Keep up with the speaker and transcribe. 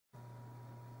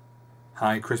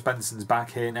Hi, Chris Benson's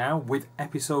back here now with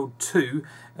episode 2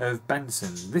 of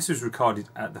Benson. This was recorded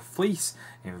at the Fleece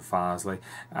in Farsley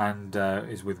and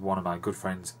is with one of my good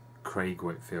friends, Craig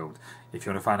Whitfield. If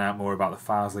you want to find out more about the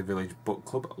Farsley Village Book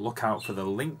Club, look out for the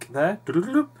link there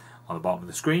on the bottom of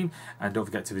the screen, and don't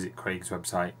forget to visit Craig's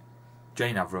website,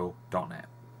 janeaverill.net.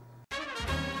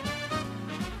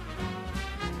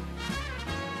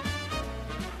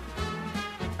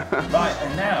 Right,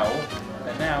 and now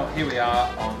here we are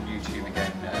on YouTube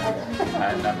again,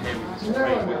 and I'm here with Mr.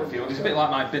 Craig Whitfield. He's a bit like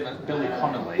my Billy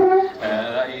Connolly,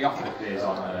 that he often appears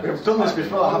on. We've done this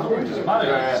before, haven't we?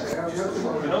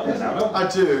 I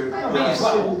do. Me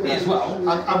as well.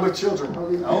 And with children.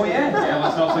 Oh yeah,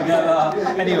 let's not forget that.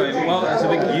 Anyway, well, it's a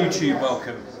big YouTube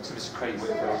welcome to Mr. Craig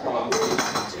Whitfield. Hello.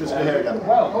 It's good to be here again.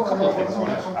 Well, a couple of things I want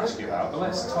to ask you about, but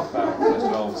let's talk about, first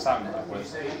of all, Simon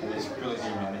Edwards and this brilliant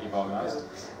evening that you've organised.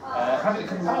 How did it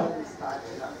come about?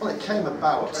 Well, it came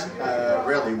about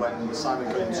really when Simon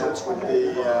got in touch with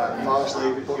the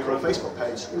Farsley Book Club Facebook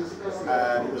page.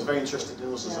 He was very interested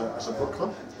in us as a book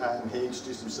club, and he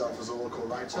introduced himself as a local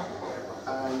writer.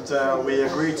 And we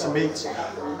agreed to meet,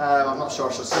 I'm not sure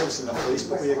I should say this in the police,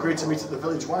 but we agreed to meet at the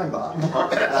Village Wine Bar.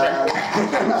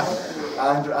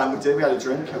 And we did, we had a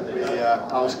drink, and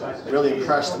I was really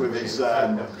impressed with his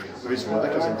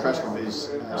work. I was impressed with his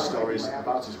stories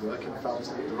about his work, and felt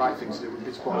the right thing to do would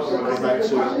be to put him there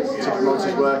to promote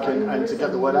his work and to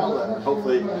get the word out there, and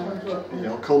hopefully,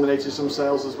 culminated some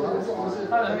sales as well.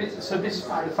 So the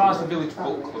Farsley Village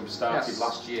Book Club started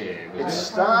last year. It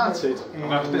started. I'm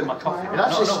gonna have a bit of my coffee.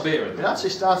 Not beer. It actually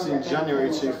started in January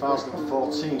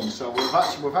 2014. So we've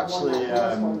actually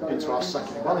into our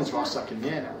second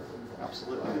year now.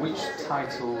 Absolutely. Which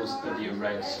titles have you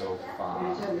read so far?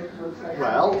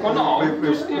 Well, give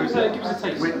us a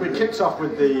taste. We kicked off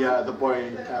with the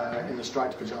boy in the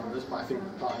striped pyjamas, I think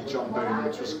by John Boone,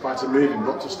 which was quite a moving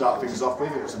book to start things off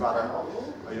with. It was about a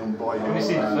young boy who... Have you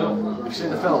seen the film? You've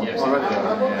seen the film yes, already?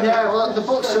 Yeah, well, the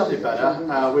book's certainly better.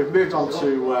 We've moved on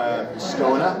to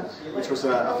Stoner, which was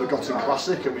a forgotten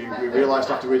classic, and we realised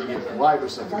after reading it why it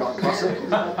was a forgotten classic.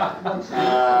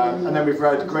 And then we've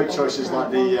read great choices like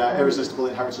the Irresistible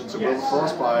Inheritance of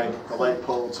Wilberforce by the late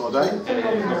Paul Torday.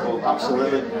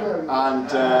 Absolutely.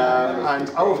 And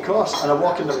of course, and A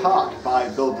Walk in the Park by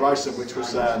Bill Bryson, which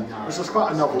was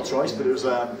quite a novel choice, but it was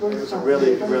a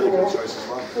really good choice as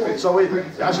well. So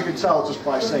as you can tell just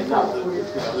by saying that,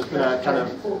 there's been a kind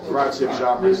of variety of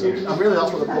genres, and really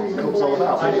that's what the book club's all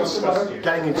about. It's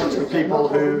getting in touch with people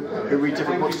who read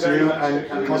different books to you, and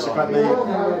consequently, you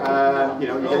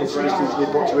get introduced to these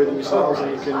books, read them yourselves,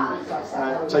 and you can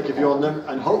take a view on them,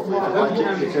 and hopefully, if you like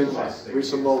it, you can read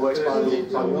some more works by the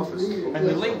authors. And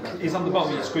the link is on the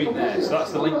bottom of your screen there, so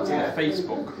that's the link to the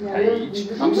Facebook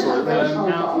page. Absolutely.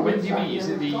 Now, when do you meet? Is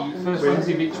it the first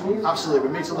Wednesday of each month? Absolutely.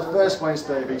 We meet on the first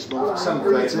Wednesday of each month at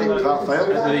 7:30, without fail.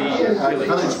 At the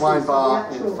Village Wine Bar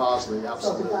in Farsley,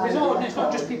 absolutely. It's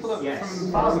not just people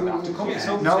from Farsley that have to come. It's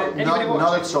not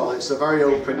at all. It's a very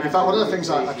open. In fact, one of the things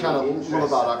I kind of love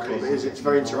about our club is it's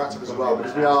very interactive as well,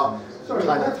 because we are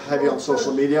kind of heavy on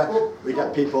social media. We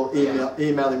get people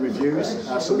emailing reviews,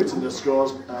 submitting their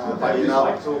scores by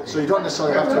email. So you don't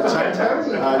necessarily have to attend.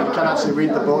 You can actually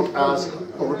read the book as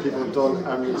other people have done,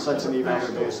 and sent an email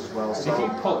reviews as well. So if you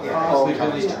put Farsley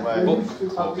Village Book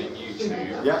Club in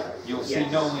YouTube, you'll see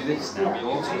not only this now, but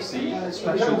you'll also see a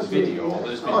special video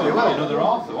that's been done by another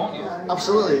author, won't you?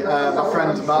 Absolutely. My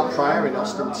friend Mark Pryor in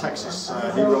Austin, Texas,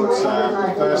 he wrote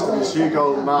the first of his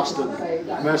Hugo Marston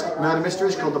murder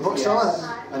mysteries called The Bookseller,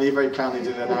 and he very kindly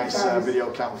did a nice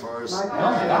video camp for us.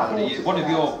 One of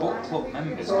your book club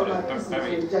members got a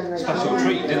very special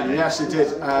treat, didn't he? Yes, he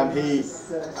did. He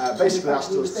basically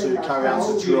asked us to carry out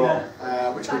a draw,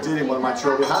 which we did in one of my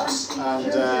trophy hats,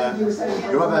 and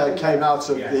whoever came out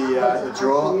of the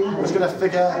draw was going to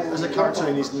figure as a character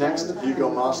in his next Hugo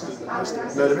Marston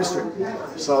murder mystery.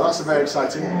 So that's a very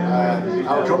exciting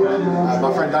outcome.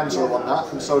 My friend Angela won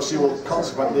that, and so she will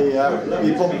consequently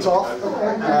be bumped off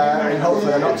in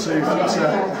hopefully a not too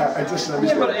edition of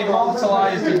his book. But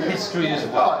immortalised in history as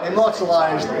well.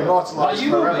 Immortalised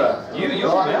forever.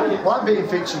 Well, I'm being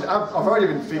featured. I've already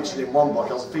been featured in one book.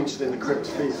 I was featured in The Crypt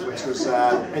Thief, which was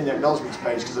in the acknowledgements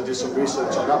page because I did some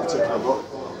research on that particular book.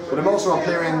 But I'm also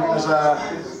appearing as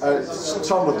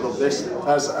Tom would love this,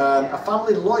 as a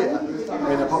family lawyer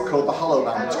in a book called The Hollow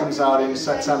Man, which comes out in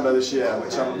September this year,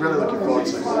 which I'm really looking forward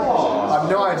to. I have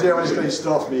no idea what it's going to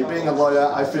store for me. Being a lawyer,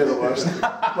 I fear the worst,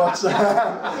 but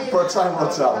time will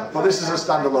tell. But this is a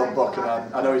standalone book,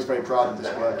 and I know he's very proud of this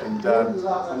work, and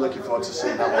I'm looking forward to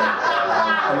seeing that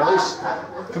one on release.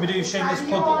 Can we do shameless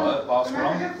plug whilst we're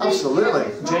on?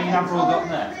 Absolutely.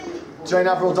 janeaverill.net.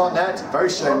 JaneAverell.net, very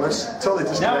shameless, totally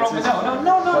disconnected.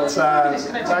 No, it's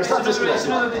not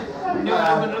disconnected.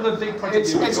 Another big project.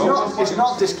 It's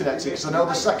not disconnected, because I know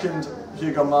the second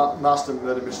Hugo Master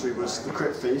murder mystery was The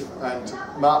Crypt Thief, and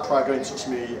Mark Pryor got in touch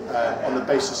with me on the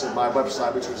basis of my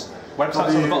website, which was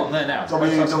website's on the bottom there now.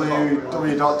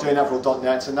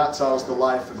 www.janeaverell.net, and that tells the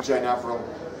life of Jane Averell.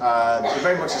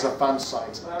 Very much as a fan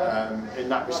site in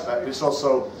that respect, but it's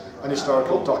also an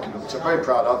historical document, which I'm very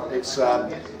proud of. It's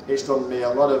done me a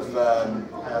lot of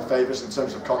favours in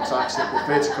terms of contacts with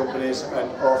theatre companies and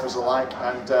authors alike,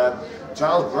 and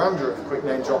Giles Brander, a quick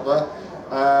name drop there,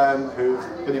 who've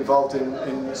been involved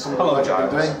in some of the work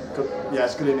I've been doing.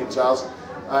 It's good evening, Giles.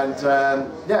 And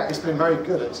it's been very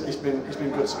good. It's been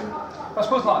good to me. I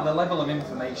suppose like the level of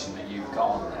information that you've got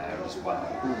on there as well,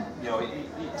 you know,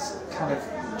 it's kind of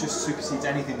just supersedes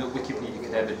anything that Wikipedia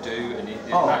could ever do, and the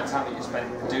amount of time that you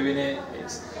spend doing it,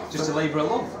 it's just a labour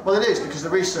of love. Well, it is, because the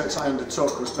research I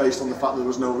undertook was based on the fact that there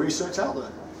was no research out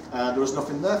there. There was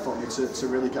nothing there for me to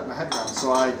really get my head around.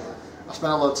 So I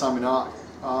spent a lot of time in art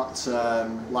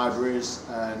libraries,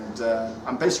 and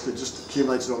basically just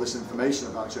accumulated all this information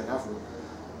about Jane Averell.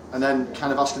 And then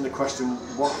kind of asking the question,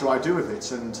 what do I do with it?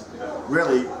 And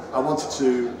really, I wanted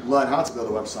to learn how to build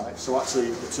a website. So actually,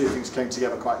 the two things came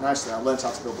together quite nicely. I learned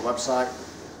how to build the website,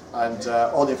 and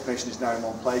all the information is now in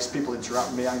one place. People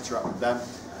interact with me, I interact with them.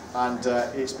 And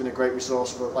it's been a great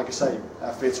resource for, like I say,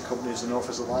 theatre companies and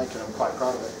authors alike, and I'm quite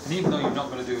proud of it. And even though you're not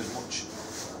going to do as much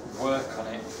work on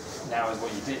it now as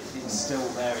what you did, it's still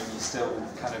there, and you're still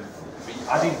kind of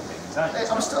adding things, aren't you?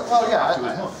 I'm still,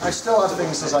 I still add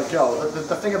things as I go.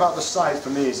 The thing about the site for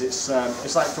me is it's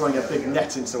like throwing a big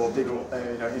net into a big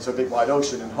into a big wide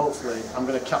ocean, and hopefully I'm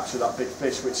going to capture that big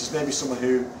fish, which is maybe someone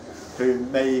who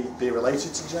may be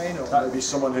related to Jane, or maybe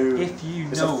someone who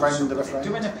is a friend of a friend.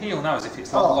 Do an appeal now as if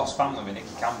it's like Lost Family with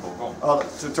Nicky Campbell. Go on. Oh,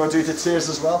 do I do the tears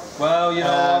as well? Well, you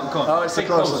know, go on. Oh, it's a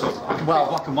close up. Well,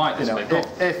 black and white. If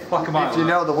you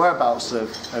know the whereabouts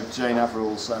of Jane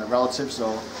Averell's relatives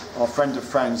or friend of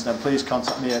friends, then please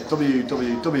contact me at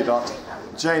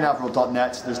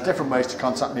www.janeaverell.net. There's different ways to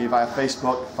contact me via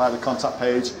Facebook, via the contact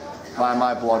page, via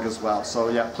my blog as well. So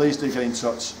yeah, please do get in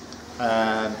touch.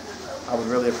 I would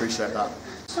really appreciate that.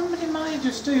 Somebody might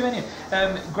just do anyway.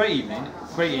 Great evening,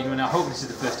 and I hope this is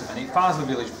the first of many. Farsley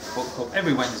Village Book Club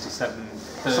every Wednesday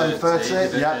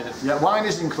 7:30. Yeah, wine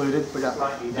is included, but yeah.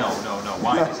 No,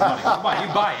 wine is not included. Why are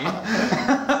you buying?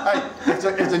 Hey, if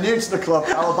they're new to the club,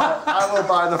 I will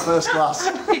buy the first glass.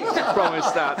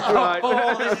 Promise that. Right.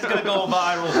 Oh, this is going to go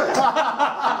viral.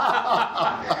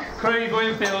 Craig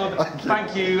Whitfield,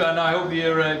 thank you, and I hope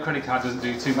your credit card doesn't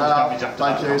do too much damage after that.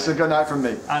 Thank you. It's a good night from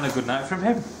me. And a good night from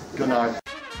him. Good night.